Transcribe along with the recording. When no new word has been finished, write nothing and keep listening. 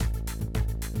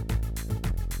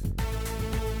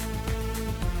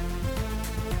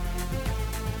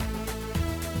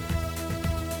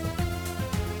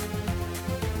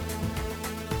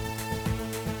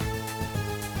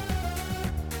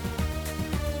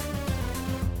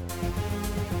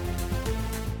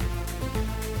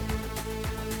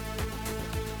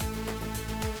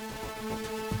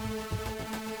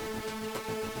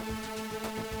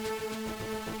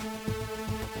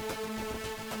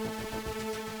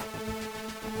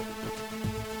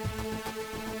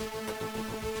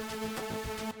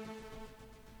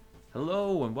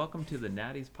Hello and welcome to the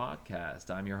Natty's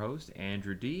Podcast. I'm your host,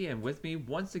 Andrew D, and with me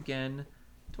once again,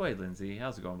 Dwight Lindsay.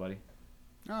 How's it going, buddy?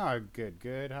 Oh, good,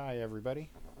 good. Hi, everybody.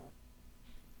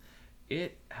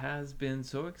 It has been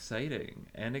so exciting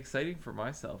and exciting for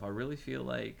myself. I really feel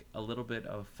like a little bit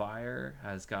of fire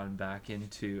has gotten back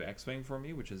into X Wing for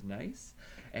me, which is nice.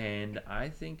 And I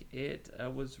think it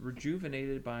was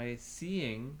rejuvenated by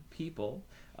seeing people,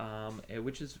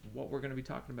 which is what we're going to be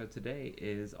talking about today,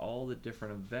 is all the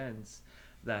different events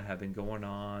that have been going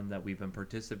on, that we've been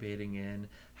participating in,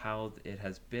 how it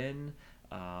has been,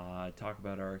 talk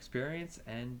about our experience,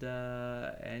 and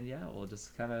yeah, we'll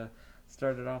just kind of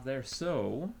started off there.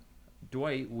 So,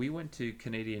 Dwight, we went to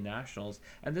Canadian Nationals,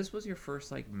 and this was your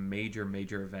first like major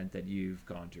event that you've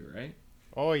gone to, right?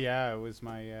 Oh, yeah, it was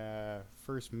my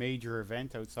first major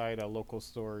event outside a local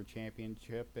store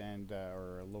championship and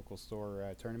or a local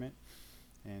store tournament.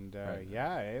 And Right.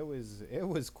 yeah, it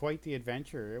was quite the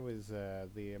adventure. It was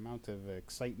the amount of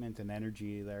excitement and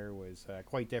energy there was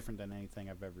quite different than anything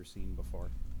I've ever seen before.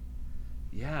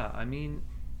 Yeah, I mean,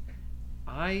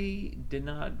 I did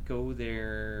not go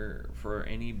there for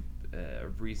any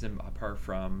reason apart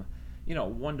from,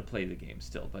 one to play the game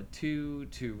still, but two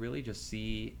to really just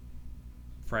see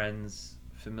friends,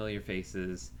 familiar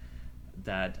faces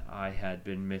that I had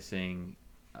been missing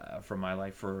from my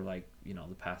life for like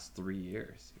the past 3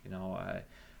 years.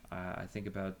 I think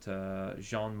about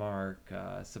Jean Marc,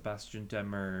 Sebastian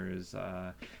Demers,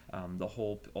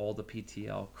 all the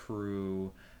PTL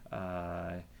crew.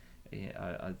 I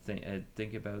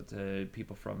think about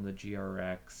people from the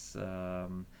GRX.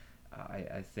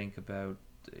 I think about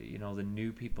the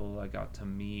new people I got to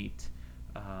meet.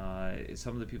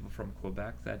 Some of the people from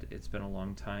Quebec that it's been a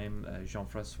long time, Jean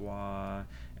Francois,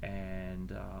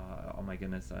 and oh my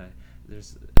goodness,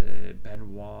 there's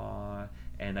Benoit,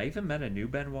 and I even met a new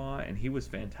Benoit, and he was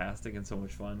fantastic and so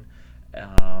much fun.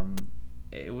 Um,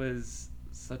 it was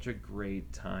such a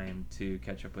great time to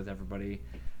catch up with everybody,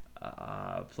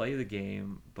 play the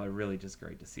game, but really just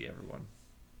great to see everyone.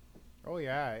 Oh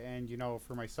yeah, and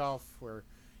for myself, where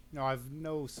I've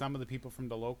know some of the people from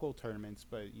the local tournaments,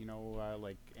 but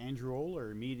like Andrew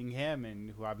Oler, meeting him,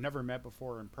 and who I've never met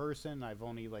before in person. I've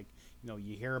only like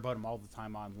you hear about him all the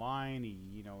time online.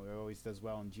 He always does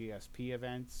well in GSP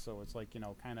events, so it's like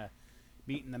kind of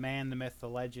meeting the man, the myth, the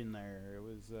legend. There, it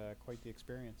was quite the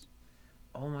experience.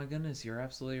 Oh my goodness, you're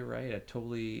absolutely right. I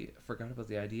totally forgot about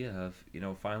the idea of,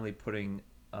 finally putting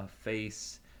a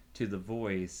face to the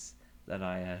voice that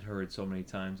I had heard so many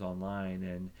times online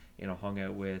and, hung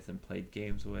out with and played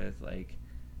games with. Like,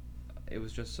 it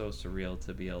was just so surreal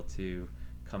to be able to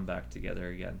come back together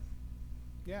again.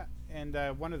 Yeah, and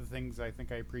one of the things I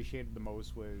think I appreciated the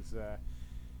most was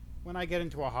when I get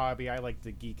into a hobby, I like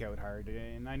to geek out hard,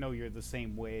 and I know you're the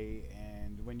same way.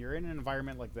 And when you're in an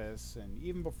environment like this, and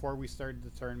even before we started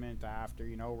the tournament, after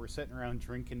we're sitting around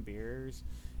drinking beers,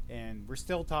 and we're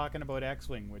still talking about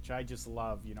X-wing, which I just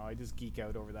love. I just geek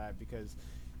out over that because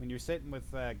when you're sitting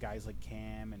with guys like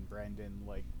Cam and Brendan,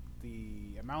 like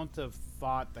the amount of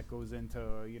thought that goes into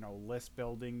list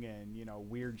building and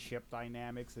weird ship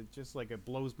dynamics, it just like it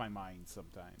blows my mind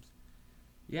sometimes.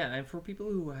 Yeah, and for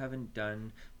people who haven't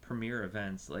done premiere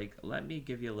events, like, let me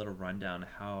give you a little rundown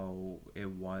how it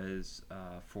was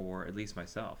for at least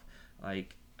myself.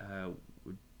 Like,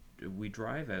 we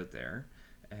drive out there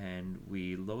and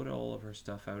we load all of our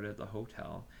stuff out at the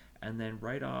hotel, and then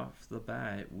right off the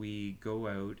bat we go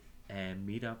out and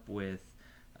meet up with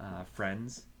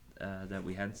friends that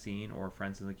we hadn't seen, or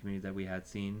friends in the community that we had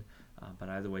seen, but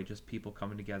either way, just people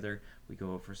coming together. We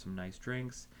go out for some nice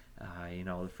drinks.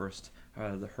 The first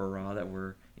the hurrah that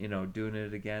we're doing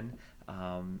it again,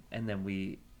 and then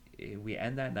we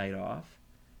end that night off,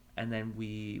 and then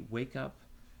we wake up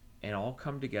and all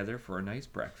come together for a nice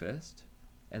breakfast,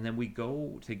 and then we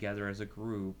go together as a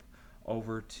group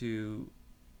over to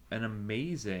an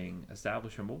amazing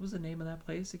establishment. What was the name of that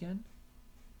place again?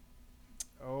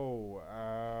 Oh,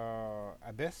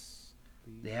 Abyss.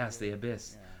 Yes, the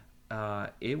Abyss. Yeah.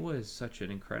 It was such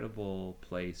an incredible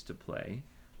place to play.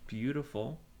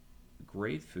 Beautiful,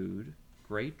 great food,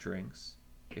 great drinks.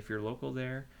 If you're local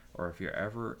there, or if you're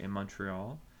ever in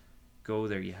Montreal, go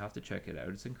there. You have to check it out.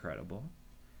 It's incredible.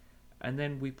 And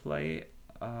then we play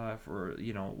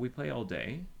we play all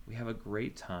day. We have a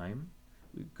great time.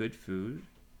 We have good food,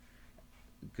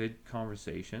 good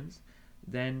conversations.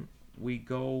 Then we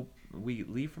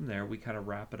leave from there. We kind of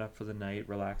wrap it up for the night,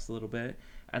 relax a little bit,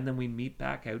 and then we meet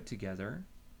back out together,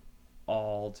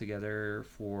 all together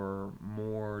for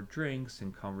more drinks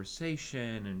and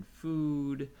conversation and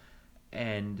food,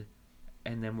 and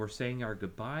and then we're saying our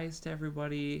goodbyes to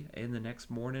everybody in the next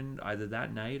morning, either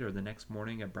that night or the next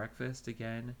morning at breakfast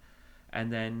again.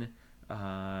 And then,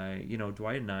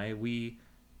 Dwight and I, we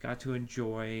got to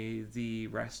enjoy the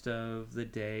rest of the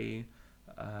day,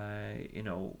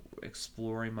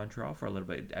 exploring Montreal for a little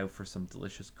bit, out for some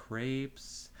delicious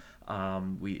crepes.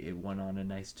 We went on a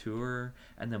nice tour,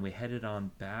 and then we headed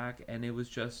on back, and it was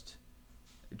just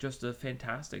a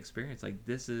fantastic experience. Like,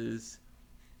 this is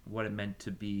what it meant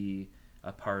to be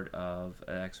a part of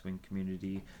an X-wing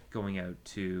community, going out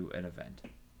to an event.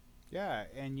 Yeah,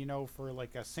 and for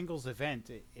like a singles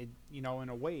event, in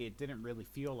a way, it didn't really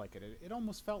feel like it. It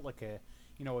almost felt like a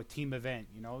team event.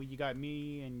 You got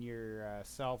me and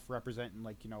yourself representing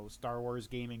like Star Wars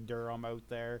Gaming Durham out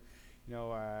there. You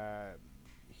know,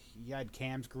 you had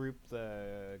Cam's group,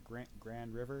 the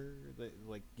Grand River.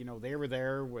 They were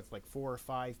there with like 4 or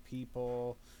 5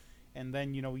 people. And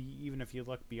then even if you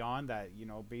look beyond that,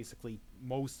 basically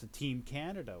most of Team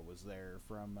Canada was there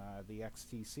from the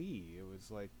XTC. It was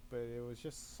like, but it was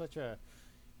just such a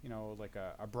like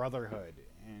a brotherhood,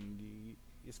 and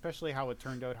especially how it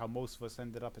turned out, how most of us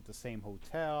ended up at the same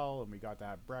hotel and we got to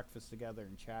have breakfast together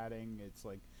and chatting. It's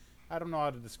like, I don't know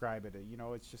how to describe it.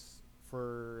 It's just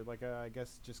for like I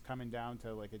guess just coming down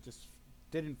to like, it just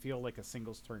didn't feel like a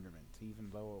singles tournament, even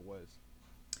though it was.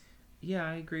 Yeah,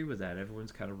 I agree with that.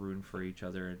 Everyone's kind of rooting for each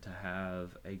other to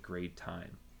have a great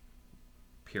time.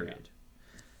 Yeah. Period.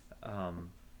 Um,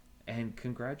 and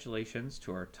congratulations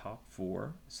to our top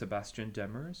four: Sebastian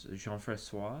Demers, Jean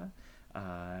Francois,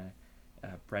 uh,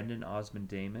 Brendan Osmond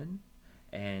Damon,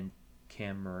 and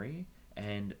Cam Murray.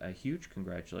 And a huge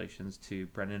congratulations to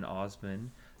Brendan Osmond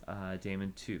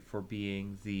Damon for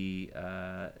being the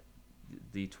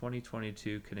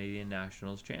 2022 Canadian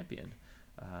Nationals champion.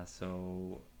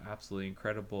 So absolutely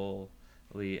incredibly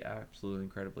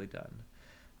done.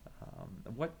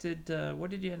 What did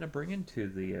you end up bringing to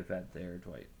the event there,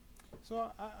 Dwight?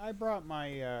 So I brought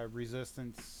my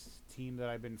resistance team that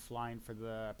I've been flying for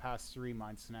the past 3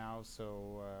 months now.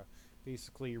 So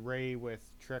basically Ray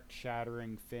with Trick,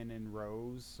 Shattering, Finn, and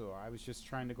Rose. So I was just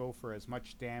trying to go for as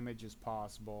much damage as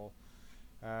possible,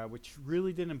 which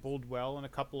really didn't bode well in a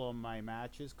couple of my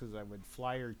matches because I would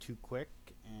fly her too quick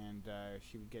and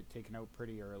she would get taken out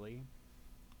pretty early.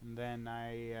 And then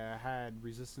I had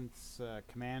Resistance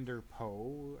Commander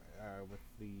Poe with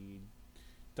the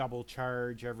double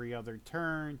charge every other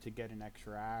turn to get an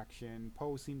extra action.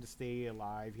 Poe seemed to stay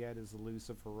alive. He had his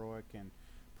elusive heroic and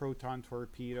proton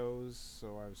torpedoes,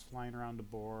 so I was flying around the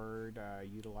board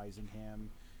utilizing him.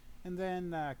 And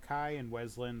then Kai and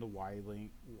Weslin, the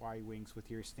Y-Wings with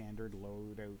your standard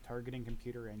loadout, targeting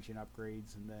computer engine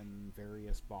upgrades, and then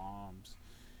various bombs.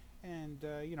 And,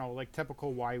 like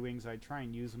typical Y-Wings, I'd try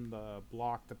and use them to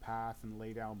block the path and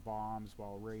lay down bombs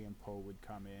while Ray and Poe would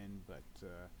come in. But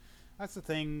that's the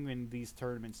thing in these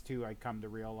tournaments, too. I come to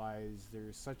realize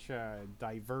there's such a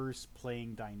diverse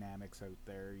playing dynamics out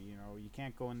there. You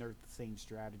can't go in there with the same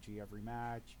strategy every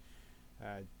match.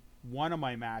 Uh, One of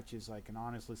my matches, I can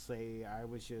honestly say, I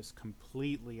was just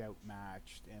completely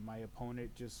outmatched, and my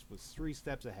opponent just was 3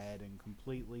 steps ahead and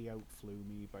completely outflew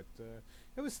me. But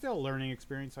it was still a learning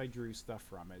experience. I drew stuff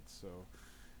from it. So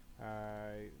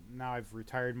now I've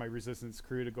retired my Resistance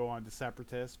crew to go on to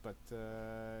Separatists, but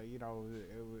it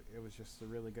was just a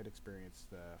really good experience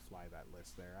to fly that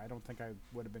list there. I don't think I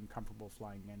would have been comfortable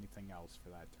flying anything else for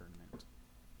that tournament.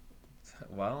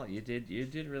 Well, you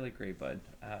did really great, bud.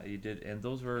 You did, and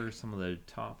those were some of the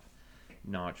top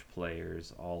notch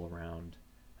players all around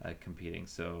competing.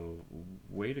 So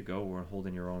way to go! We're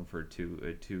holding your own for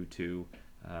two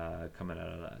coming out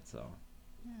of that. So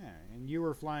Yeah, and you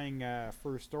were flying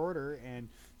First Order, and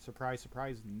surprise,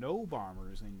 surprise, no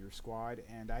bombers in your squad,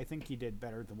 and I think you did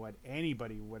better than what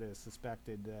anybody would have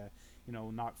suspected.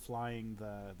 Not flying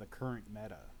the current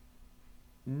meta.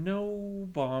 no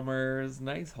bombers,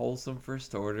 nice wholesome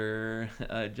first order.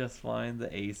 Just flying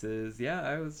the aces. Yeah,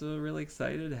 I was really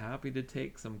excited, happy to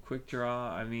take some quick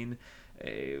draw. I mean,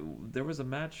 there was a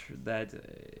match that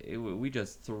we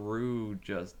just threw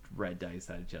just red dice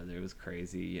at each other. It was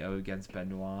crazy. Against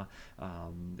Benoit,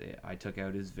 I took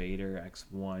out his Vader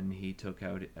X1.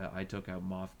 I took out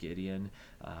Moff Gideon.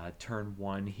 Turn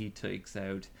one, he takes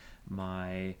out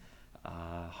my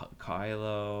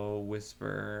Kylo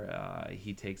Whisper.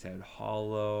 He takes out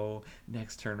Hollow.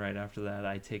 Next turn, right after that,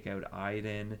 I take out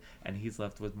Iden, and he's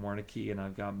left with Morniki, and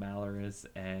I've got Malorus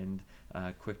and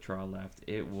Quick Draw left.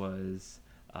 It was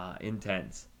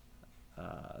intense.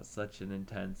 Such an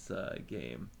intense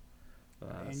game.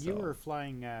 And you So were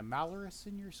flying Malorus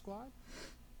in your squad?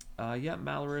 yeah,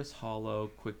 Malorus, Hollow,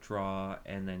 Quick Draw,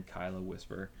 and then Kylo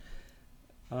Whisper.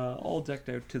 all decked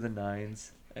out to the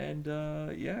nines. And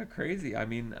yeah, crazy. I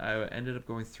mean, I ended up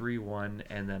going 3-1,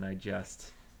 and then I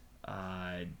just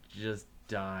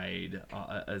died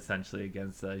essentially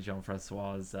against Jean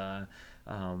Francois.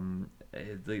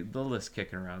 The list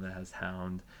kicking around that has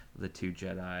Hound, the two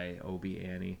Jedi, Obi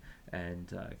Annie, and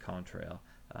Contrail.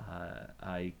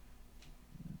 I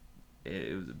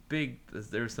it was a big.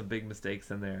 There were some big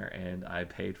mistakes in there, and I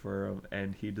paid for him,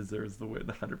 and he deserves the win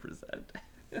 100%.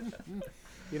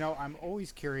 You know, I'm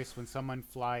always curious when someone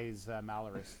flies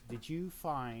Malorus. Did you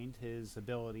find his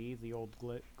ability, the old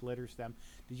glitter stem?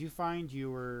 Did you find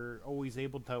you were always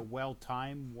able to well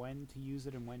time when to use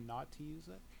it and when not to use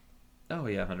it? Oh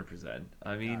yeah, 100%.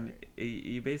 I All mean, right.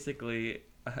 you basically,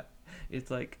 it's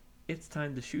like it's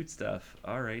time to shoot stuff.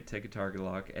 All right, take a target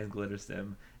lock and glitter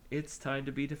stim. It's time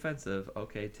to be defensive.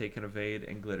 Okay, take an evade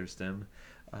and glitter stim.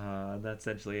 That's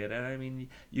essentially it. And I mean,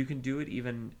 you can do it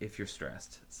even if you're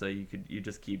stressed. So you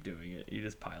just keep doing it. You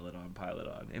just pile it on, pile it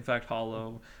on. In fact,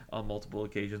 Hollow on multiple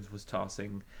occasions was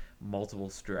tossing multiple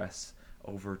stress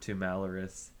over to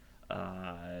Malorus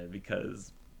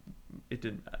because it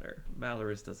didn't matter.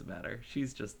 Malorus doesn't matter.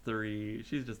 She's just three.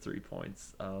 She's just 3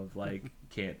 points of like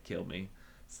can't kill me.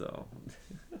 So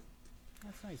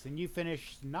That's nice. And you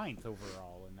finished ninth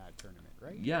overall in that tournament,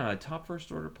 right? yeah, top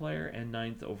first order player and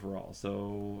ninth overall.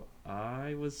 So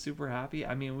I was super happy.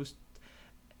 I mean, it was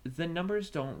the numbers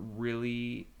don't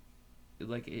really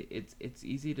like it's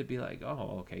easy to be like,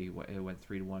 oh, okay, it went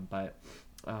 3-1, but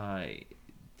uh,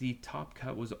 the top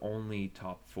cut was only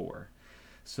top four.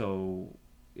 So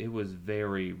it was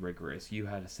very rigorous. You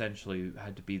had essentially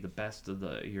had to be the best of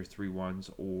the your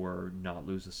 3-1s or not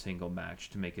lose a single match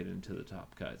to make it into the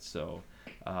top cut. So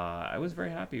I was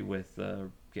very happy with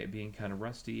being kind of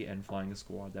rusty and flying a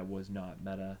squad that was not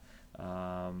meta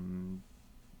um,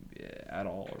 at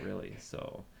all, really.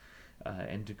 So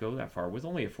and to go that far with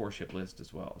only a four ship list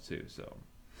as well, too. So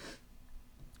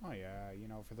Oh yeah, you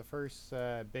know, for the first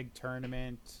big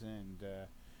tournament and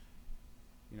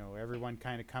you know everyone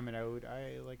kind of coming out.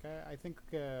 I think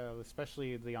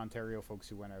especially the Ontario folks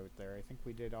who went out there. I think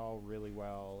we did all really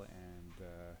well, and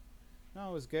no,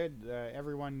 it was good.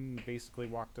 Everyone basically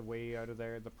walked away out of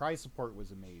there. The prize support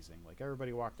was amazing. Like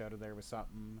everybody walked out of there with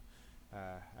something.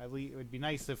 At least it would be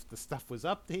nice if the stuff was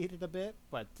updated a bit,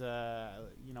 but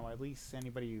you know, at least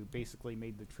anybody who basically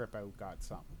made the trip out got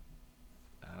something.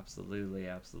 absolutely,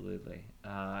 absolutely.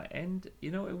 And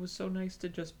you know, it was so nice to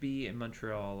just be in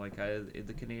Montreal.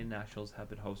 The Canadian Nationals have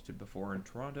been hosted before in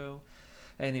Toronto,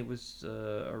 and it was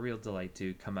a real delight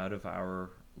to come out of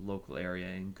our local area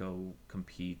and go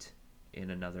compete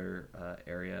in another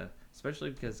area,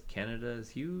 especially because Canada is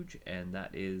huge, and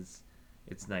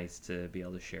it's nice to be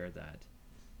able to share that.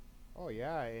 Oh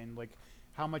yeah, and like,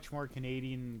 how much more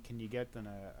Canadian can you get than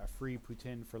a free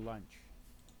poutine for lunch?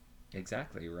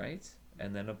 Exactly right,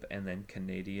 and then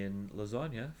Canadian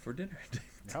lasagna for dinner.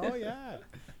 Oh yeah,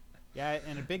 yeah,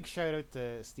 and a big shout out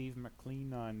to Steve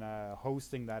McLean on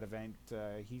hosting that event.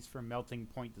 He's from Melting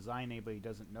Point Design. Anybody who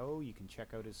doesn't know, you can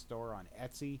check out his store on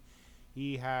Etsy.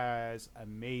 He has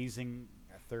amazing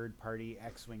third-party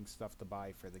X-wing stuff to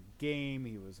buy for the game.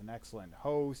 He was an excellent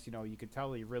host. You know, you could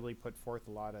tell he really put forth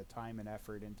a lot of time and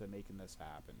effort into making this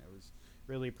happen. It was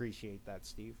really appreciate that,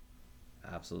 Steve.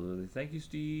 Absolutely. Thank you,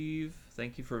 Steve.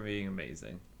 Thank you for being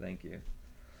amazing. Thank you.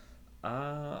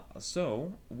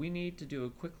 So we need to do a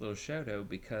quick little shout out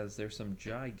because there's some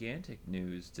gigantic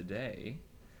news today.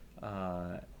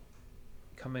 Uh,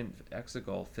 coming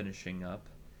Exegol finishing up.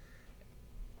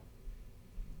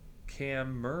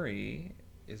 Cam Murray,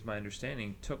 is my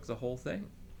understanding, took the whole thing.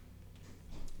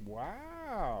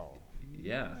 Wow,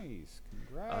 Yeah. nice.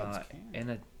 Congrats, Uh, Cam. and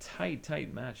a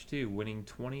tight match too, winning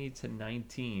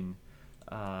 20-19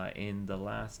 in the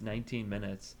last 19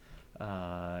 minutes.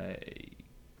 Uh,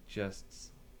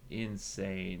 just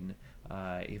insane.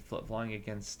 Flying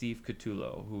against Steve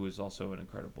Catullo, who is also an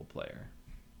incredible player.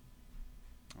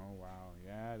 Oh wow,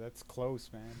 yeah, that's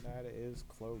close, man. That is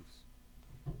close.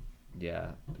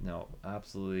 Yeah, no,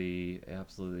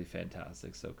 absolutely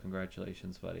fantastic. So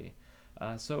congratulations, buddy.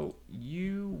 So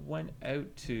you went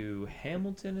out to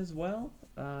Hamilton as well.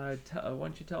 Why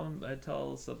don't you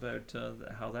tell us about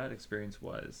how that experience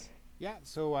was? Yeah,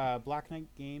 so Black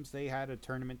Knight Games, they had a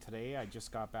tournament today. I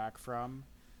just got back from.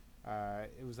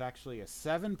 It was actually a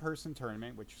seven-person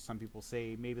tournament, which some people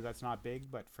say maybe that's not big,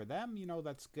 but for them, you know,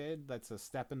 that's good. That's a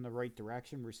step in the right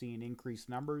direction. We're seeing increased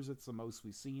numbers. It's the most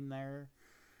we've seen there.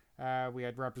 We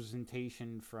had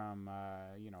representation from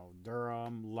you know,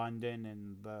 Durham, London,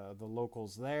 and the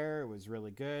locals there. It was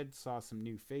really good. Saw some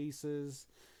new faces.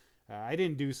 I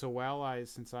didn't do so well.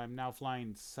 Since I'm now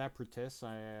flying Separatists,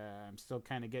 I'm still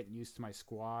kind of getting used to my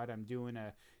squad. I'm doing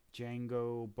a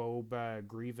Django, Boba,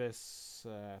 Grievous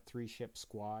three-ship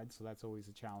squad, so that's always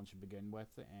a challenge to begin with.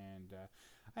 And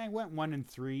I went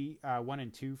 1-3,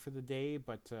 1-2 for the day,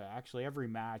 but actually every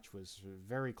match was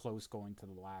very close going to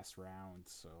the last round.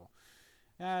 So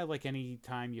like any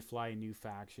time you fly a new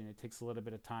faction, it takes a little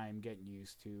bit of time getting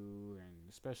used to, and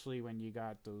especially when you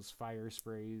got those fire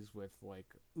sprays with like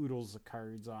oodles of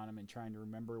cards on them and trying to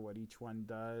remember what each one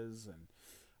does. And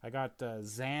I got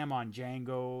Zam on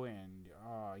Django, and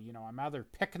I'm either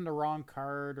picking the wrong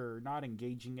card or not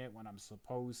engaging it when I'm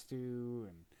supposed to,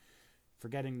 and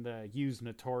forgetting to use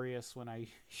Notorious when I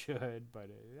should. But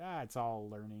it's all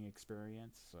learning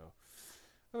experience. So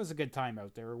it was a good time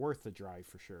out there, worth the drive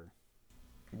for sure.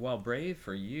 Well, brave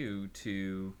for you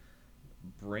to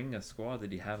bring a squad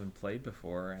that you haven't played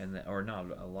before, and or not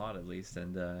a lot at least,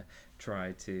 and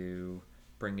try to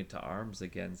bring it to arms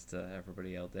against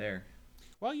everybody out there.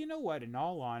 Well, you know what? In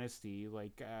all honesty,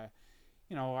 like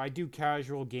I do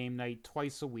casual game night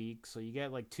twice a week, so you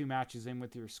get like two matches in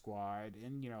with your squad,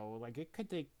 and like it could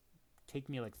take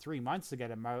me like 3 months to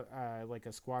get like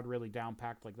a squad really down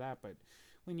packed like that. But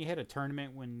when you hit a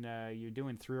tournament, when you're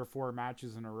doing 3 or 4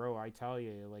 matches in a row, I tell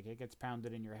you, like it gets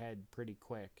pounded in your head pretty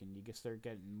quick, and you start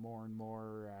getting more and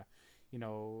more.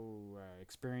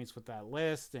 Experience with that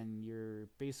list, and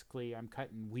I'm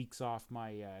cutting weeks off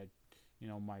my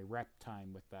rep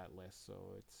time with that list.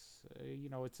 So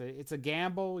it's a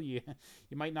gamble. You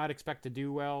might not expect to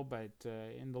do well, but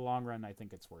in the long run, I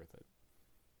think it's worth it.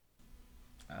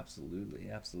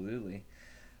 Absolutely, absolutely.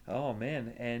 Oh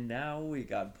man, and now we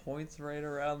got points right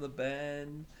around the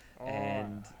bend, Oh,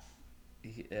 and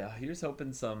here's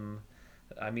hoping some.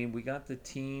 I mean, we got the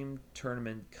team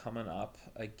tournament coming up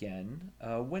again.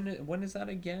 When is that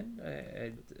again?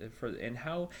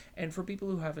 For people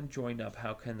who haven't joined up,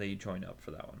 how can they join up for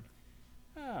that one?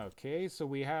 okay. So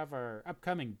we have our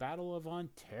upcoming Battle of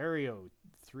Ontario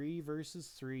 3 versus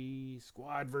 3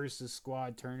 squad versus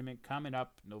squad tournament coming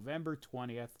up November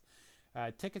 20th.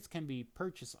 Tickets can be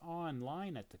purchased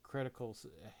online at the Critical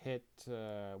Hit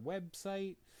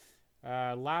website.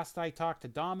 Last I talked to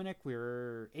Dominic, we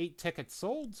were 8 tickets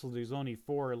sold, so there's only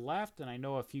 4 left, and I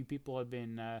know a few people have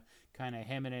been kind of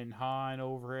hemming and hawing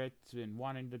over it and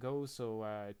wanting to go.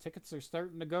 So tickets are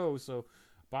starting to go. So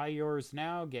buy yours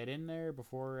now. Get in there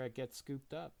before it gets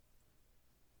scooped up.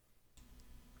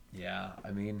 Yeah,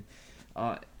 I mean,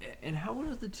 uh, and how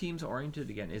are the teams oriented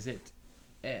again? Is it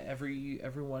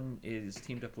everyone is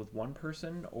teamed up with one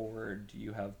person, or do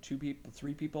you have 2 people,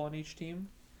 3 people on each team?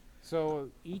 So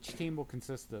each team will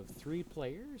consist of 3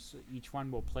 players. Each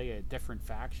one will play a different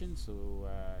faction. So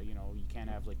you can't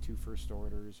have like two first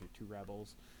orders or two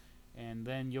rebels. And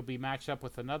then you'll be matched up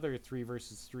with another 3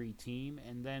 versus 3 team,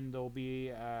 and then there'll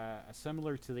be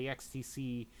similar to the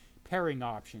XTC pairing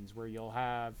options where you'll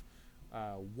have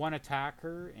one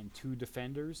attacker and 2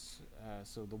 defenders.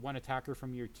 So the one attacker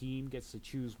from your team gets to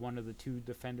choose one of the 2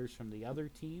 defenders from the other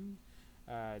team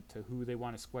to who they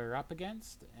want to square up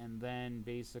against, and then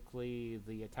basically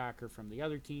the attacker from the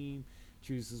other team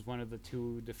chooses one of the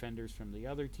 2 defenders from the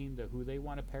other team to who they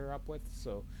want to pair up with.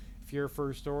 So if you're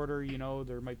first order,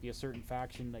 there might be a certain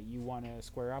faction that you want to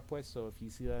square up with. So if you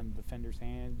see that in the defender's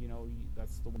hand,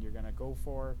 that's the one you're going to go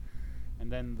for.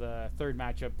 And then the third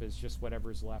matchup is just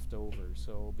whatever's left over.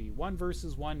 So it'll be 1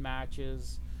 versus 1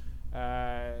 matches.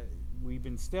 Uh, we've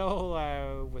been still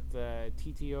with the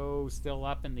TTO still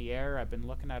up in the air. I've been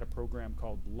looking at a program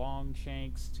called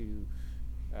Longshanks to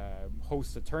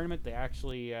host a tournament.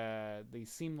 They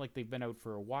seem like they've been out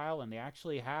for a while, and they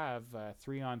actually have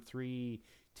 3-on-3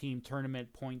 team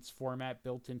tournament points format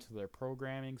built into their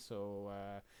programming. So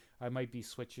I might be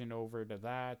switching over to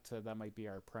that. That might be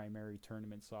our primary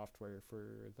tournament software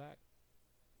for that.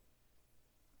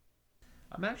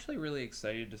 I'm actually really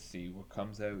excited to see what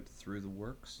comes out through the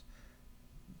works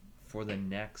for the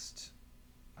next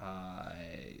uh,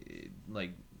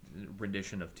 like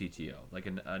rendition of TTO, like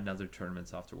another tournament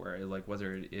software, like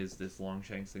whether it is this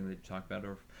Longshanks thing that you talked about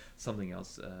or something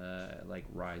else like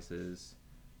rises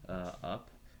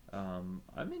up. I'm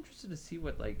interested to see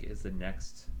what like is the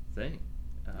next thing.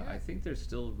 Yeah. I think there's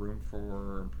still room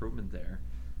for improvement there.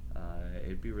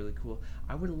 It'd be really cool.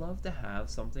 I would love to have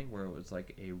something where it was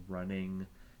like a running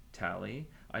tally.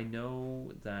 I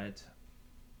know that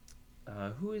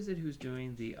who is it who's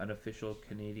doing the unofficial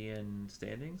Canadian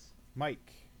standings?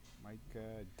 Mike. Mike Yeah,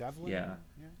 Devlin. Yeah.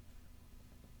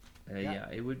 Yeah. yeah.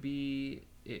 It would be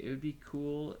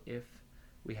cool if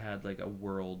we had like a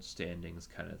world standings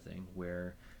kind of thing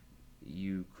where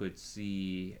you could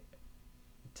see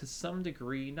to some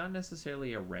degree, not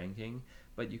necessarily a ranking,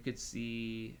 but you could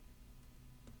see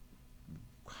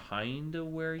kind of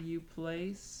where you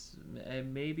place,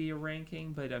 and maybe a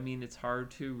ranking. But I mean, it's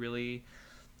hard to really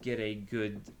get a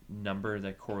good number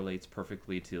that correlates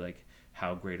perfectly to like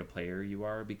how great a player you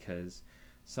are, because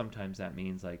sometimes that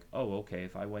means like, oh, okay,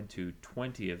 if I went to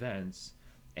 20 events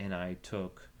and I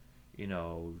took, you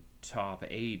know, top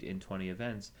 8 in 20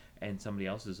 events, and somebody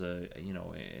else is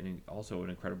also an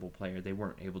incredible player, they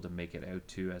weren't able to make it out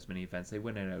to as many events. They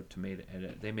went out to made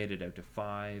it out to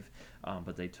 5,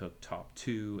 but they took top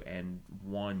 2 and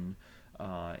won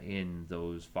in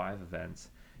those 5 events.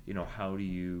 You know, how do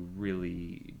you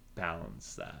really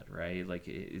balance that, right? Like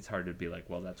it's hard to be like,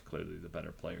 well, that's clearly the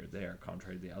better player there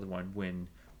contrary to the other one, when,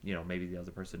 you know, maybe the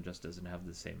other person just doesn't have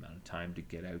the same amount of time to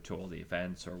get out to all the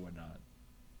events or whatnot.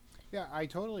 Yeah, I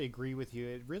totally agree with you.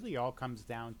 It really all comes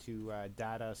down to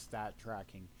data stat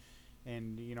tracking.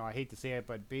 And, I hate to say it,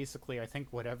 but basically, I think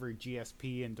whatever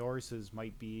GSP endorses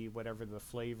might be whatever the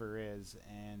flavor is.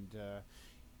 And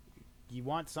you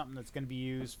want something that's going to be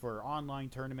used for online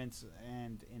tournaments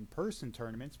and in person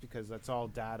tournaments, because that's all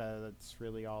data that's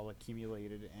really all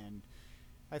accumulated. And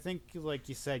I think, like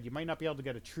you said, you might not be able to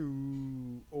get a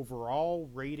true overall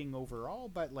rating overall,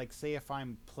 but like, say if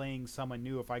I'm playing someone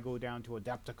new, if I go down to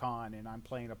Adepticon and I'm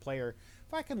playing a player,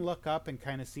 if I can look up and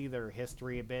kind of see their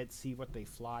history a bit, see what they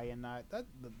fly in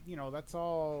that's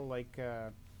all like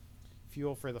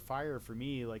fuel for the fire for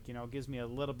me. Like, it gives me a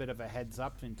little bit of a heads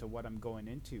up into what I'm going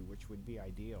into, which would be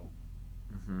ideal.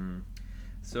 Hmm.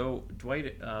 So,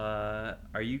 Dwight,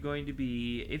 are you going to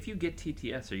be, if you get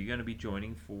TTS, are you going to be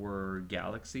joining for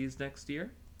Galaxies next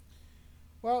year?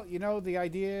 Well, the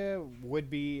idea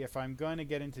would be, if I'm going to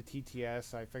get into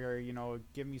TTS, I figure,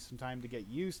 give me some time to get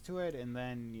used to it, and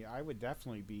then I would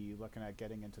definitely be looking at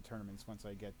getting into tournaments once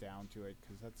I get down to it,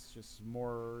 because that's just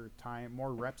more time,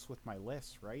 more reps with my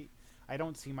list, right? I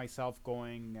don't see myself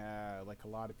going like a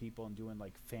lot of people and doing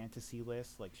like fantasy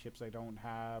lists, like ships I don't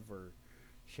have, or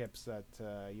ships that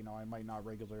I might not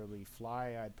regularly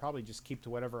fly. I'd probably just keep to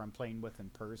whatever I'm playing with in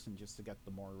person, just to get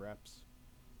the more reps.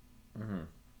 Hmm.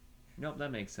 Nope,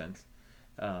 that makes sense.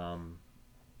 Um,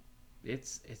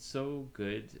 it's so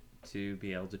good to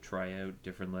be able to try out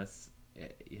different lists.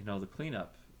 The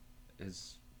cleanup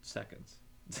is seconds.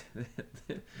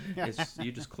 It's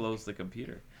you just close the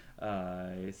computer.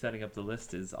 Setting up the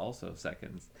list is also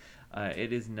seconds.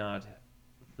 It is not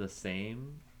the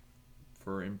same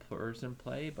for in-person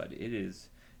play, but it is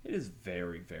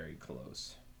very very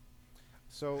close.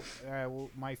 So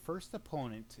my first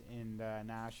opponent in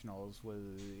nationals was,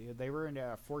 they were in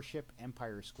a 4-ship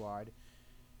Empire squad,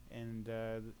 and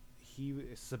he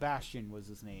Sebastian was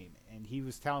his name, and he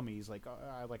was telling me, he's like,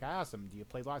 I asked him, do you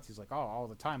play lots? He's like, oh, all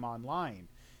the time online.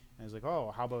 And I was like,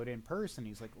 oh, how about in person?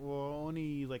 He's like, well,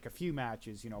 only like a few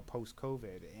matches, post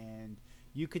COVID. And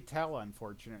you could tell,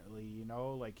 unfortunately,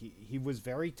 like he was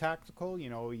very tactical.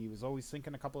 He was always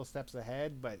thinking a couple of steps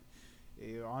ahead, but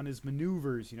on his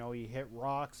maneuvers, he hit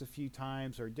rocks a few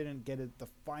times or didn't get it the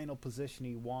final position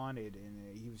he wanted,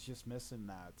 and he was just missing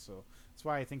that. So that's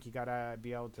why I think you gotta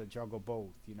be able to juggle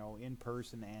both, in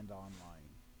person and online,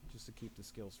 just to keep the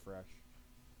skills fresh.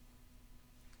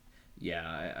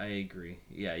 Yeah, I agree.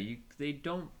 Yeah, they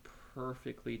don't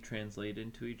perfectly translate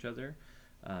into each other,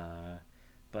 uh,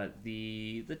 but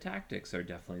the tactics are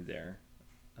definitely there.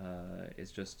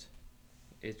 It's just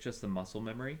the muscle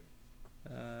memory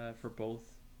for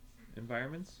both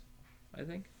environments, I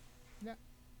think. Yeah,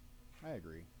 I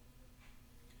agree.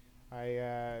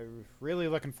 I really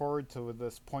looking forward to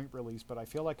this point release, but I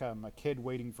feel like I'm a kid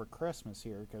waiting for Christmas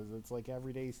here, because it's like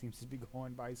every day seems to be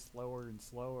going by slower and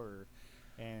slower.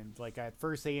 And like at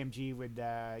first, AMG would,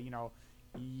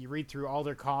 you read through all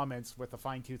their comments with a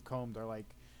fine tooth comb. They're like,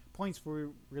 points for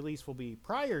release will be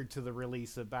prior to the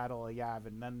release of Battle of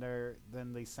Yavin.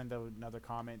 Then they send out another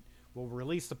comment. We'll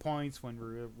release the points when we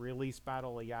release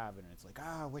Battle of Yavin. And it's like,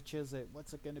 which is it?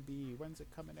 What's it gonna be? When's it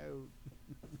coming out?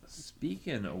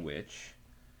 Speaking of which,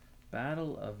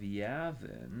 Battle of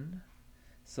Yavin.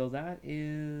 So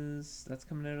that's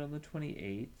coming out on the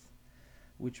 28th,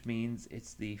 which means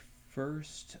it's the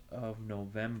 1st of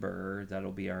November.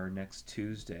 That'll be our next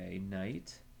Tuesday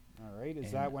night. All right, is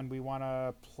And that when we want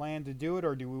to plan to do it,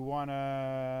 or do we want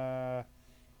to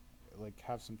like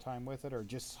have some time with it, or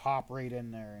just hop right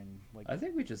in there and like? I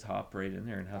think we just hop right in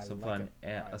there and have I some like fun, it.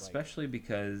 I like it. especially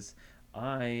because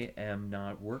I am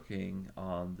not working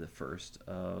on the 1st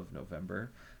of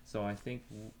November. So I think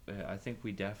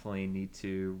we definitely need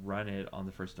to run it on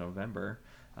the 1st of November.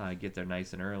 get there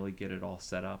nice and early, get it all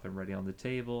set up and ready on the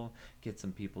table, get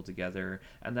some people together,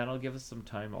 and that'll give us some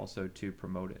time also to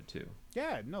promote it too.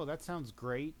 Yeah, no, that sounds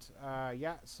great.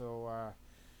 Yeah, so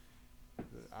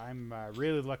I'm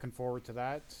really looking forward to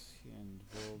that, and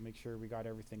we'll make sure we got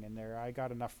everything in there. I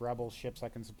got enough Rebel ships I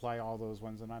can supply all those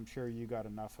ones, and I'm sure you got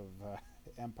enough of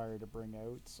Empire to bring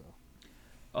out. So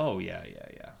Oh yeah, yeah,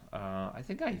 yeah. I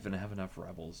think I even have enough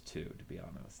rebels too, to be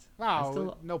honest. I wow,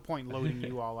 still. no point loading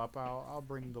you all up. I'll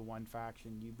bring the one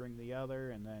faction, you bring the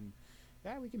other, and then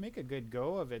yeah, we can make a good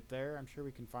go of it there. I'm sure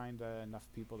we can find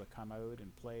enough people to come out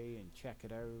and play and check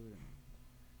it out. And,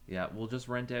 Yeah, we'll just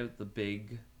rent out the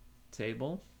big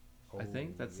table. I oh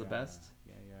think that's the yeah, best.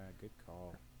 yeah, good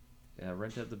call. Yeah,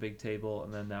 rent out the big table,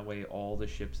 and then that way all the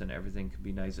ships and everything can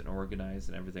be nice and organized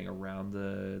and everything around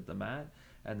the mat,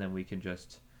 and then we can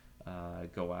just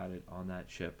go at it on that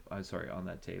ship. Sorry, on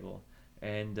that table,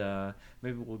 and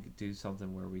maybe we'll do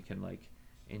something where we can like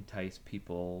entice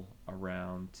people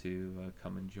around to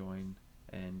come and join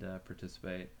and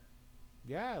participate.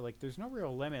 Yeah, like there's no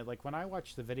real limit. Like when I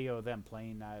watched the video of them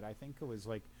playing that, I think it was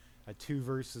like a two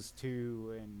versus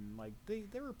two, and like they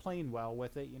were playing well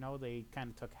with it. You know, they kind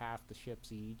of took half the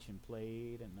ships each and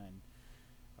played, and then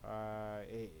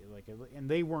and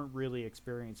they weren't really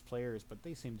experienced players, but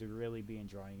they seemed to really be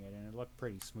enjoying it, and it looked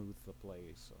pretty smooth to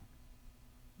play. So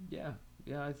Yeah,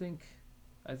 yeah, I think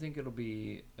it'll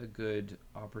be a good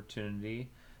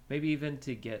opportunity. Maybe even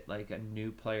to get like a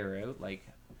new player out. Like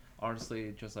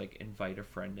honestly, just like invite a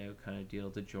friend out kind of deal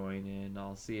to join in.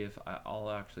 I'll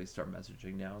actually start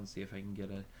messaging now and see if I can get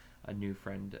a new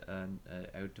friend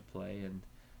out to play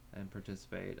and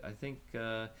participate. I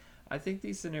think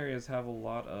these scenarios have a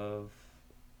lot of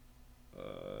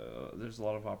there's a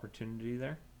lot of opportunity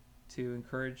there to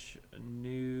encourage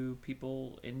new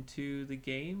people into the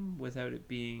game without it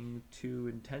being too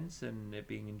intense and it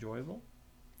being enjoyable.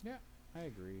 yeah, I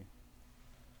agree.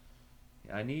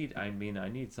 I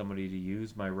need somebody to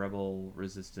use my rebel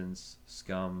resistance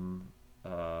scum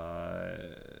uh,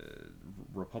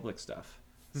 republic stuff.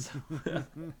 So,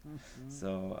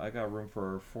 so I got room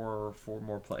for four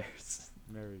more players.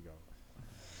 There we go.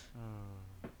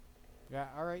 Yeah,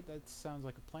 all right. That sounds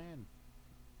like a plan.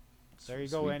 There you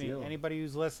go. Sweet deal. Anybody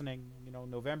who's listening,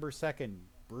 November 2nd,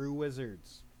 Brew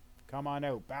Wizards, come on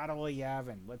out. Battle of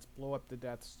Yavin. Let's blow up the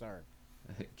Death Star.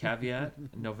 Caveat: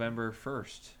 November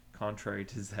 1st, contrary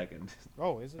to second.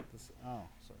 Oh, is it this? Oh,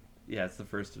 sorry. Yeah, it's the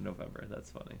 1st of November. That's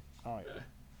funny. Oh yeah,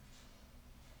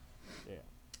 yeah.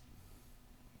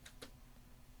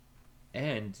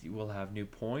 And you will have new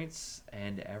points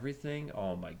and everything.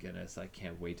 Oh my goodness, I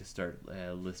can't wait to start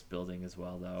list building as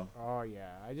well, though. Oh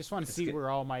yeah. I just want to It's see good. where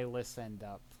all my lists end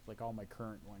up, like all my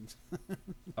current ones.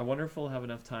 I wonder if we'll have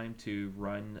enough time to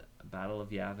run Battle of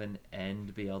Yavin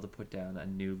and be able to put down a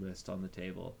new list on the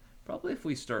table. Probably if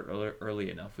we start early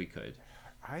enough, we could.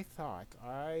 I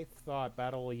thought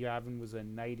Battle of Yavin was a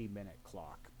 90-minute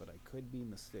clock, but I could be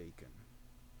mistaken.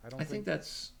 I don't I think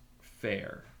that's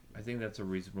fair. I think that's a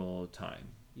reasonable time.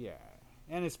 Yeah,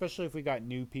 and especially if we got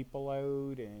new people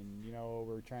out, and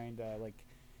we're trying to like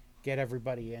get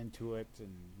everybody into it,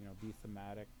 and be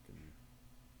thematic. And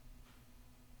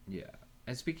Yeah.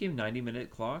 And speaking of 90-minute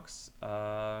clocks,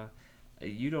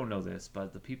 you don't know this,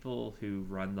 but the people who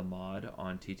run the mod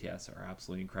on TTS are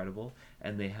absolutely incredible,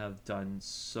 and they have done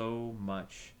so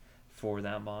much for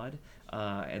that mod.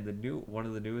 And one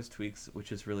of the newest tweaks,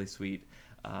 which is really sweet,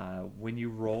 when you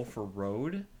roll for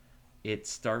road, it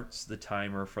starts the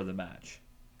timer for the match.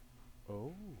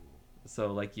 oh,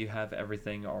 So like you have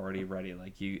everything already ready.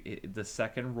 Like the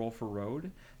second roll for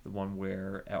road, the one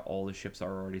where all the ships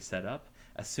are already set up.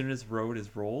 As soon as road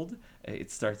is rolled,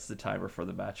 it starts the timer for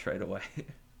the match right away.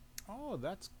 oh,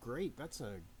 that's great. That's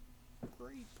a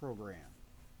great program.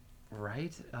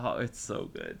 Right? Oh, it's so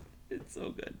good. It's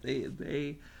so good.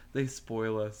 They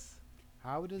spoil us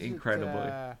How does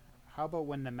incredibly. how about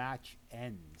when the match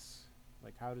ends?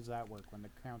 Like, how does that work when the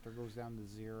counter goes down to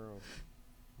 0?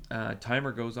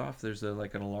 Timer goes off. There's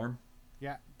like an alarm.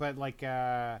 Yeah, but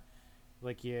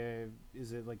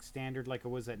is it like standard like it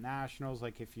was at nationals?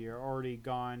 Like if you're already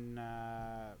gone,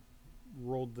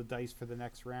 rolled the dice for the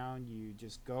next round, you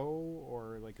just go,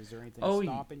 or like is there anything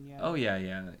stopping you? Oh yeah,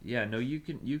 yeah, yeah. No, you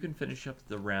can finish up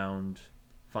the round,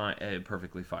 fine,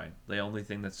 perfectly fine. The only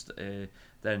thing that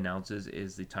announces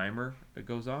is the timer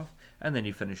goes off, and then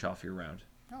you finish off your round.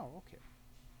 Oh, okay.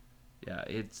 Yeah,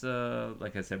 it's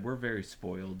like I said, we're very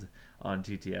spoiled on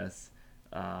TTS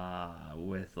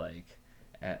with like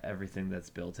everything that's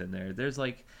built in there. There's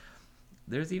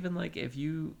even like if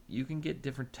you can get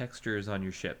different textures on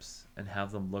your ships and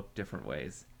have them look different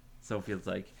ways. So if it's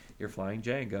like you're flying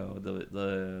Django.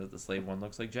 The slave one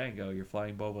looks like Django. You're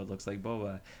flying Boba, it looks like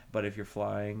Boba. But if you're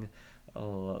flying,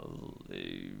 uh,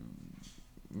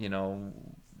 you know,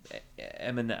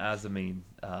 Emin Azamin,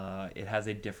 it has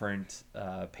a different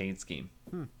paint scheme.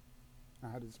 Hmm.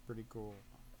 That is pretty cool.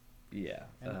 Yeah,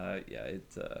 And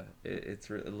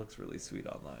it looks really sweet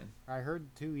online. I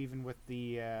heard too, even with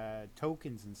the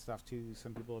tokens and stuff too,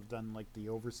 some people have done like the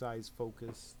oversized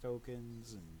focus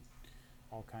tokens and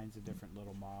all kinds of different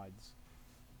little mods.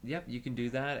 Yep, you can do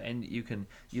that, and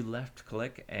you left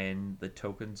click, and the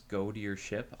tokens go to your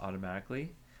ship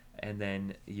automatically, and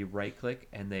then you right click,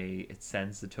 and it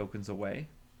sends the tokens away.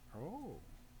 Oh.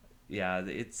 Yeah,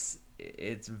 it's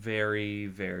very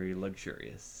very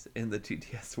luxurious in the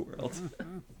TTS world.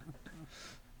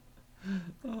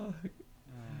 Oh,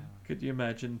 could you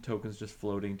imagine tokens just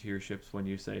floating to your ships when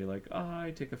you say like, "Oh,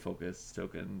 I take a focus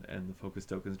token," and the focus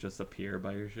tokens just appear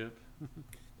by your ship?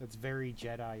 That's very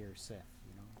Jedi or Sith,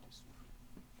 you know. Just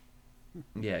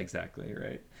Yeah, exactly,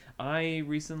 right. I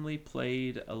recently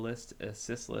played a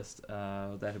Sith list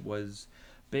that was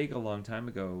big a long time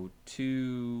ago.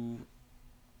 So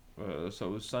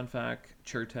it was Sunfac,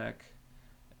 Churtek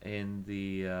in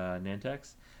the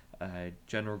Nantex,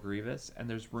 General Grievous, and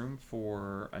there's room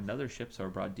for another ship, so I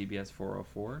brought DBS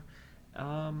 404.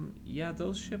 Yeah,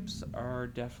 those ships are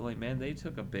definitely, man, they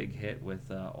took a big hit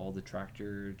with all the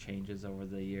tractor changes over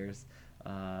the years.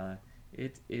 Uh,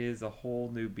 it is a whole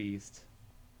new beast.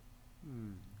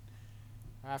 hmm.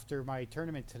 After my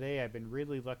tournament today, I've been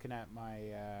really looking at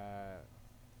my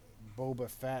Boba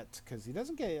Fett because he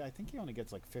doesn't get. I think he only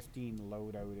gets like 15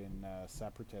 loadout in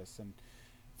Separatists, and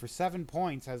for 7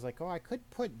 points, I was like, oh, I could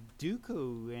put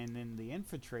Dooku in the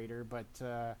infiltrator, but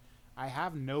I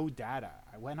have no data.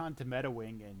 I went on to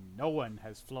MetaWing, and no one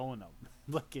has flown them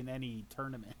like in any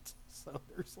tournament. So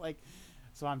there's like,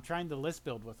 so I'm trying to list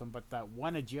build with them, but that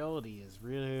one agility is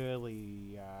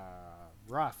really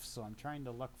rough. So I'm trying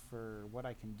to look for what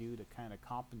I can do to kind of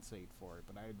compensate for it.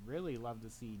 But I'd really love to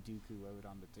see Dooku out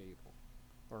on the table,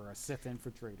 or a Sith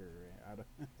infiltrator out of.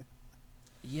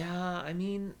 Yeah, I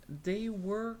mean, they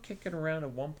were kicking around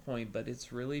at one point, but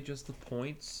it's really just the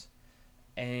points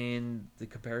and the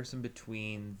comparison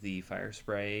between the fire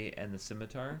spray and the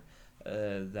scimitar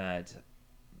that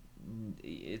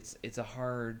it's a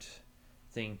hard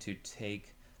thing to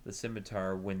take the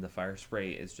scimitar when the fire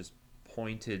spray is just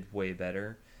pointed way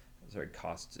better. Sorry,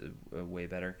 cost way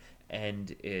better,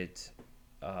 and it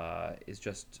is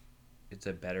just it's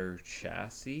a better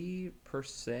chassis per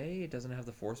se. It doesn't have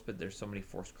the force, but there's so many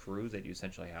force crews that you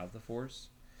essentially have the force.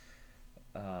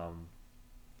 Um,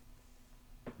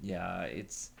 yeah,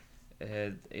 it's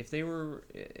if they were,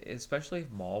 especially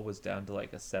if Maul was down to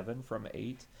like a 7 from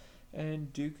 8,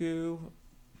 and Dooku,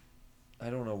 I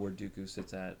don't know where Dooku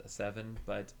sits at a 7,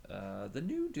 but the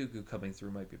new Dooku coming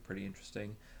through might be pretty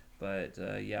interesting. But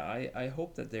yeah, I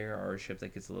hope that there are a ship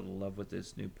that gets a little love with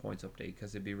this new points update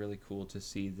because it'd be really cool to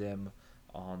see them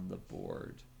on the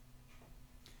board.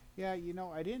 Yeah, you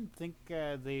know, I didn't think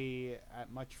they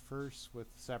at much first with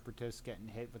Separatists getting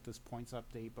hit with this points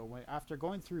update, but after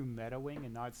going through MetaWing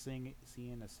and not seeing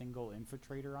a single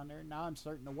infiltrator on there, now I'm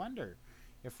starting to wonder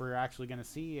if we're actually going to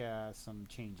see some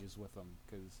changes with them.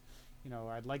 Because, you know,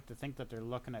 I'd like to think that they're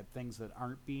looking at things that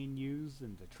aren't being used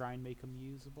and to try and make them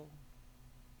usable.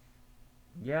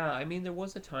 Yeah, I mean, there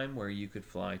was a time where you could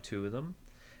fly two of them,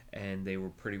 and they were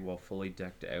pretty well fully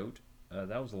decked out.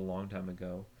 That was a long time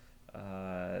ago.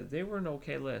 They were an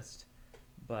okay list,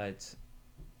 but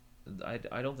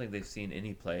I don't think they've seen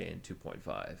any play in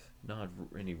 2.5. Not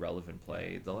any relevant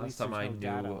play. The At last least time there's I no data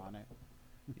knew, on it.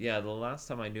 yeah, the last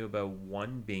time I knew about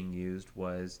one being used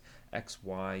was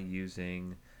XY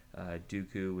using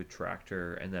Dooku with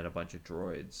Tractor and then a bunch of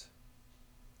droids.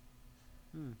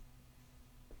 Hmm.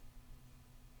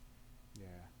 Yeah.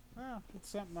 Well, it's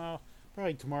something I'll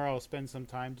probably tomorrow I'll spend some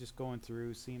time just going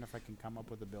through, seeing if I can come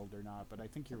up with a build or not. But I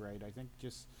think you're right. I think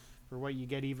just for what you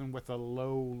get, even with a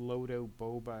low loadout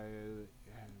boba,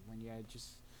 when you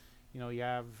just, you know, you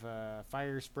have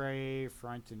fire spray,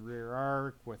 front and rear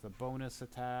arc with a bonus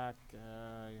attack,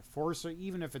 force, or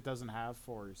even if it doesn't have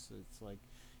force, it's like,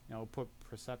 you know, put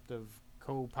perceptive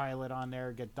co-pilot on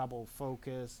there, get double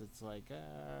focus. It's like,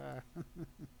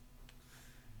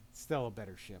 still a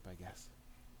better ship, I guess.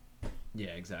 Yeah,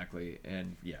 exactly.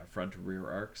 And yeah, front to rear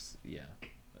arcs. Yeah,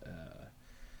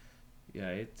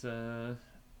 yeah.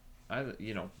 I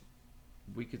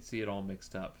we could see it all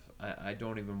mixed up. I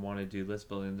don't even want to do list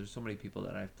building. There's so many people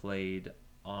that I've played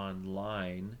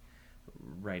online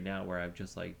right now where I've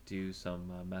just like do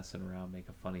some messing around, make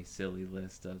a funny, silly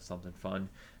list of something fun,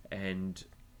 and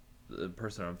the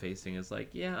person I'm facing is like,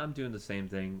 yeah, I'm doing the same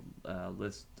thing.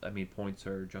 Points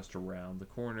are just around the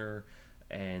corner,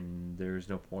 and there's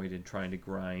no point in trying to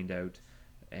grind out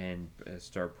and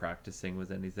start practicing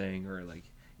with anything, or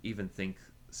like even think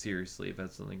seriously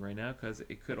about something right now, because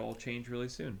it could all change really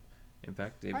soon. In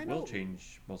fact, it I will know.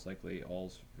 change most likely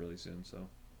all really soon. So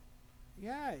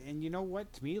Yeah, and you know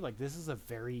what? To me, like this is a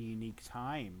very unique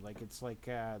time. Like it's like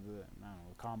the I don't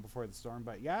know, calm before the storm.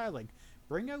 But yeah, like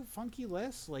bring out funky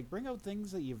lists. Like bring out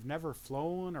things that you've never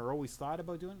flown or always thought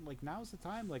about doing. Like now's the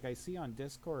time. Like I see on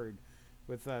Discord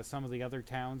with some of the other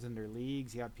towns and their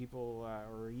leagues. You have people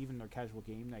or even their casual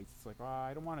game nights. It's like, oh,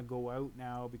 I don't want to go out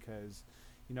now because.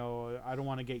 I don't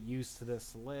want to get used to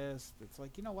this list. It's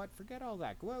like, you know what? Forget all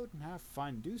that. Go out and have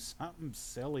fun. Do something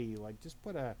silly. Like, just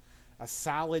put a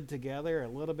salad together, a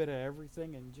little bit of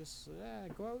everything, and just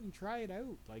go out and try it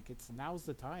out. Like now's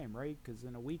the time, right? Because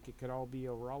in a week it could all be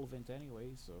irrelevant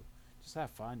anyway. So just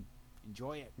have fun,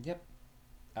 enjoy it. yep,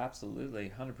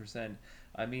 absolutely, 100%.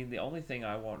 I mean, the only thing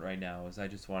I want right now is I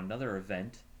just want another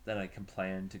event that I can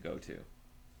plan to go to.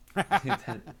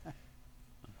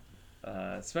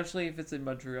 Especially if it's in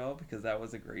Montreal, because that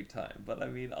was a great time. But I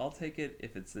mean, I'll take it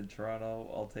if it's in Toronto.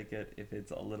 I'll take it if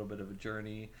it's a little bit of a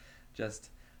journey. Just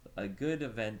a good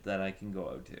event that I can go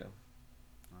out to.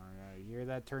 All right, you hear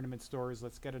that, tournament stores?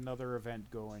 Let's get another event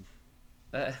going.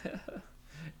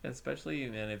 Especially,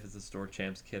 man, if it's a store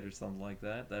champs kit or something like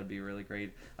that, that'd be really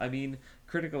great. I mean,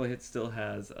 Critical Hit still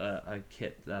has a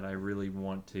kit that I really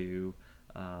want to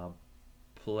uh,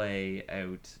 play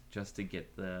out just to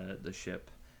get the ship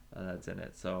that's in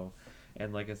it. So,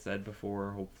 and like I said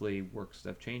before, hopefully work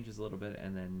stuff changes a little bit,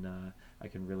 and then I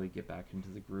can really get back into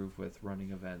the groove with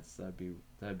running events.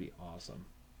 That'd be awesome.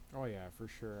 Oh yeah, for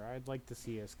sure. I'd like to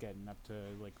see us getting up to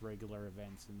like regular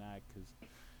events and that because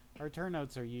our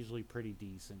turnouts are usually pretty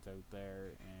decent out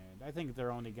there, and I think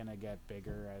they're only gonna get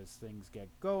bigger as things get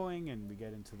going and we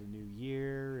get into the new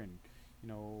year, and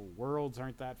worlds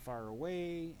aren't that far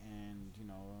away, and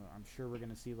I'm sure we're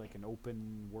gonna see like an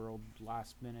open world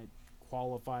last minute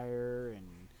qualifier,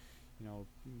 and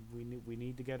we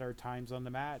need to get our times on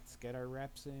the mats, get our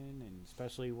reps in, and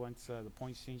especially once the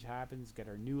points change happens, get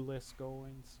our new list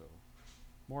going. So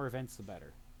more events, the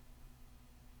better.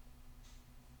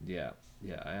 Yeah,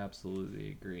 yeah, I absolutely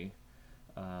agree.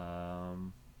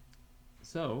 Um,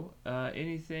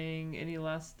 any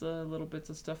last little bits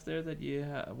of stuff there that you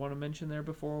want to mention there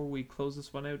before we close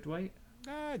this one out, Dwight?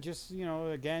 Just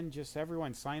again, just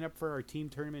everyone sign up for our team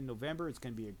tournament in November. It's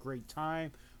going to be a great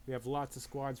time. We have lots of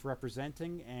squads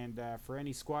representing, and for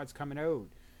any squads coming out,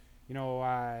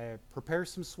 prepare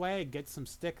some swag, get some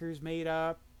stickers made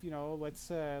up.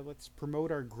 Let's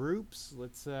promote our groups.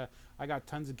 I got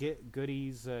tons of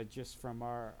goodies just from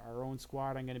our own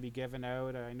squad. I'm going to be giving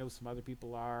out. I know some other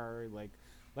people are like.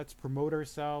 Let's promote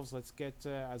ourselves. Let's get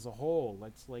as a whole.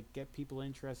 Let's like get people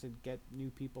interested, get new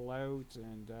people out,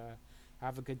 and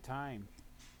have a good time.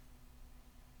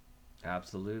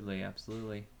 Absolutely,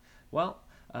 absolutely. Well,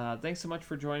 thanks so much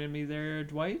for joining me there,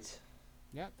 Dwight.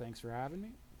 Yeah, thanks for having me.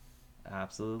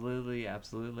 Absolutely,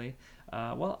 absolutely.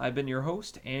 Well, I've been your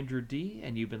host, Andrew D.,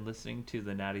 and you've been listening to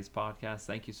the Natties Podcast.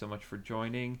 Thank you so much for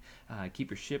joining.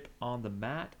 Keep your ship on the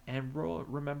mat, and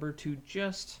remember to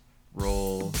just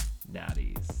roll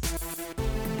Natties.